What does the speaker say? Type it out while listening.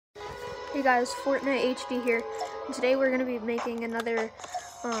Hey guys, Fortnite HD here, and today we're going to be making another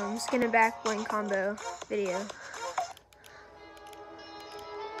skin and back bling combo video.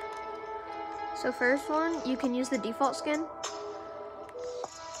 So first one, you can use the default skin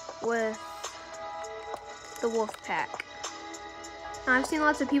with the wolf pack. Now I've seen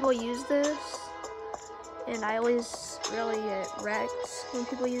lots of people use this, and I always really get wrecked when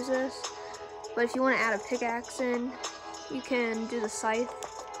people use this. But if you want to add a pickaxe in, you can do the scythe.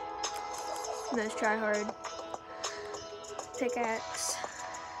 Those try hard pickaxe.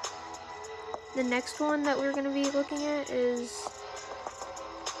 The next one that we're going to be looking at is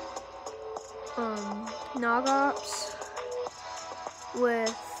Nogops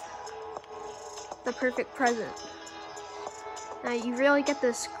with the perfect present. Now you really get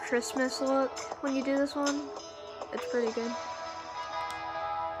this Christmas look when you do this one. It's pretty good.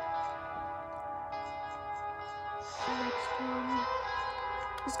 The next one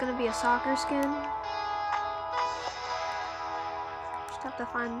is going to be a soccer skin. Just have to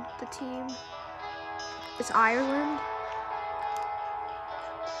find the team. It's Ireland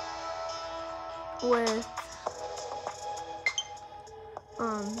with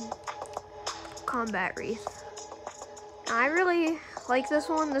combat wreath. Now, I really like this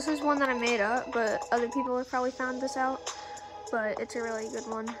one. This is one that I made up, but other people have probably found this out. But it's a really good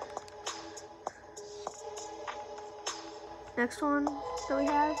one. Next one that we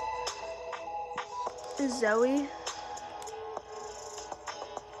have is Zoe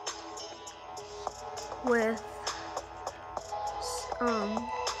with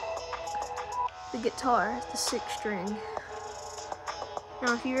the guitar, the 6-string.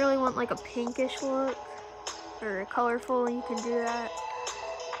 Now if you really want like a pinkish look or colorful, you can do that.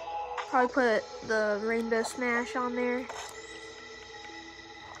 Probably put the Rainbow Smash on there.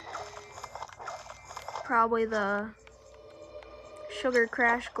 Probably the Sugar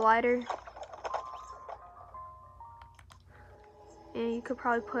Crash glider. And you could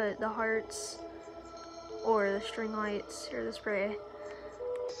probably put the hearts or the string lights or the spray.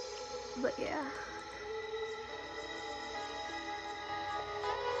 But yeah.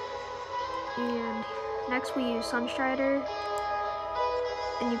 And next we use Sunstrider,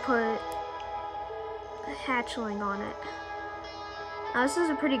 and you put a hatchling on it. Now this is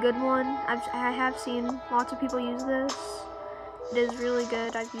a pretty good one. I have seen lots of people use this. It is really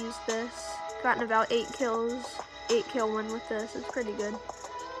good. I've used this. Gotten about 8 kills. 8 kill win with this. It's pretty good.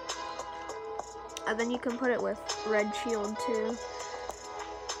 And then you can put it with Red Shield too.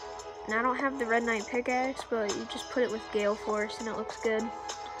 And I don't have the Red Knight pickaxe, but you just put it with Gale Force and it looks good.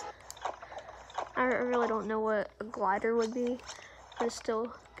 I really don't know what a glider would be, but it's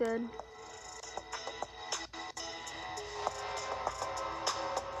still good.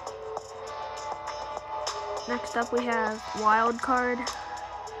 Next up we have Wild Card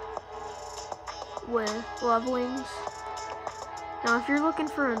with Love Wings. Now if you're looking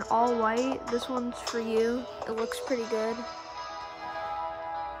for an all white, this one's for you. It looks pretty good.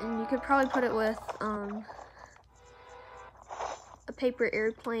 And you could probably put it with a paper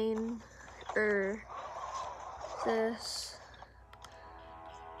airplane or this.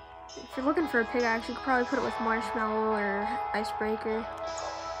 If you're looking for a pickaxe, you could probably put it with Marshmallow or Icebreaker.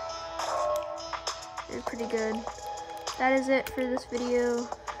 They're pretty good. That is it for this video,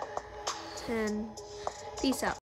 and peace out.